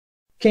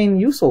Can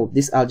you solve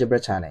this algebra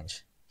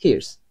challenge?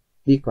 Here's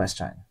the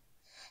question.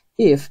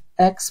 If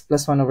x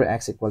plus 1 over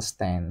x equals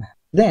 10,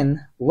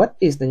 then what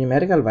is the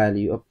numerical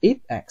value of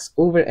 8x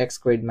over x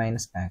squared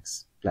minus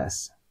x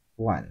plus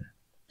 1?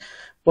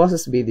 Pause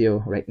this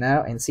video right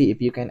now and see if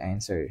you can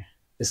answer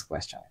this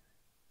question.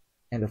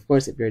 And of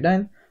course, if you're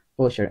done,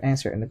 post your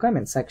answer in the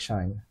comment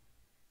section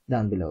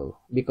down below,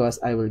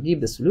 because I will give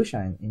the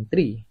solution in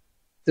 3,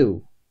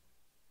 2,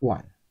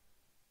 1.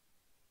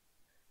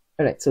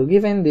 Alright, so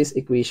given this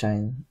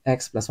equation,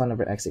 x plus 1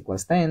 over x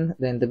equals 10,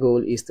 then the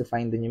goal is to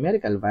find the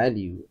numerical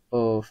value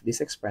of this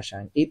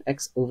expression,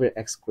 8x over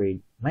x squared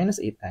minus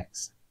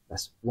 8x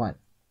plus 1.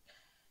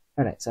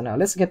 Alright, so now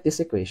let's get this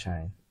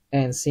equation.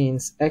 And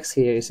since x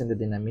here is in the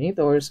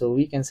denominator, so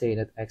we can say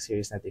that x here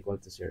is not equal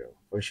to 0,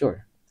 for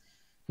sure.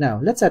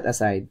 Now, let's set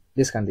aside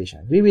this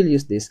condition. We will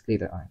use this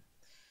later on.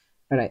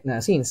 Alright,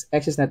 now since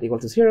x is not equal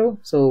to 0,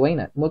 so why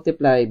not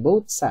multiply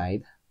both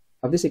sides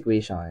of this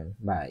equation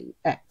by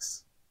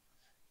x?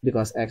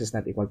 Because x is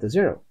not equal to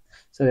 0.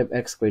 So we have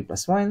x squared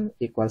plus 1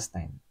 equals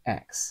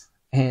 10x.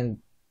 And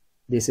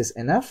this is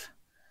enough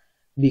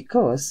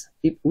because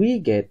if we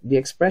get the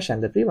expression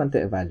that we want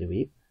to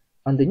evaluate,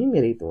 on the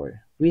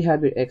numerator, we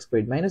have here x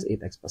squared minus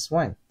 8x plus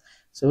 1.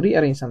 So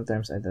rearrange some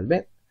terms a little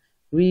bit.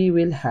 We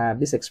will have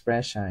this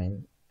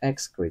expression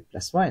x squared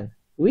plus 1,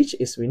 which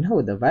is, we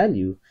know the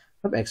value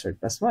of x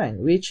squared plus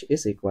 1, which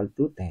is equal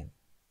to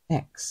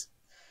 10x.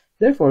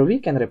 Therefore, we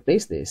can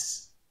replace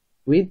this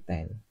with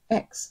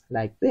 10x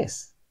like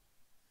this.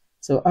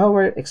 So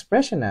our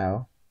expression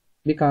now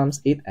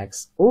becomes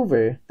 8x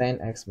over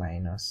 10x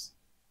minus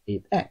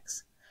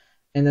 8x.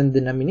 And then the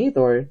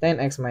denominator,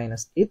 10x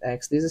minus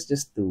 8x, this is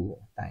just 2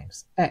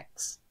 times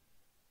x.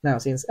 Now,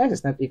 since x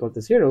is not equal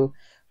to 0,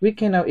 we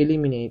can now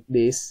eliminate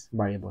this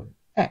variable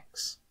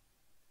x.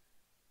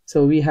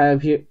 So we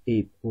have here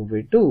 8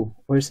 over 2,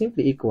 or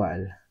simply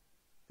equal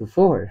to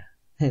 4.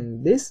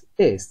 And this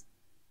is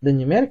the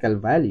numerical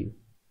value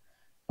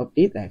of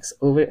 8x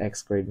over x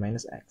squared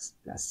minus x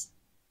plus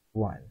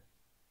 1.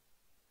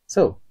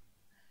 So,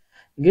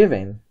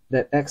 given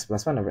that x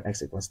plus 1 over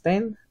x equals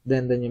 10,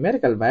 then the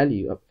numerical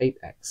value of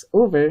 8x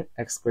over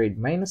x squared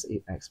minus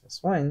 8x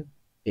plus 1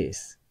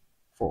 is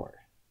 4.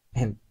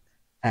 And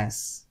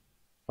as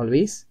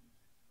always,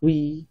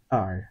 we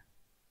are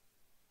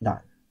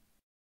done.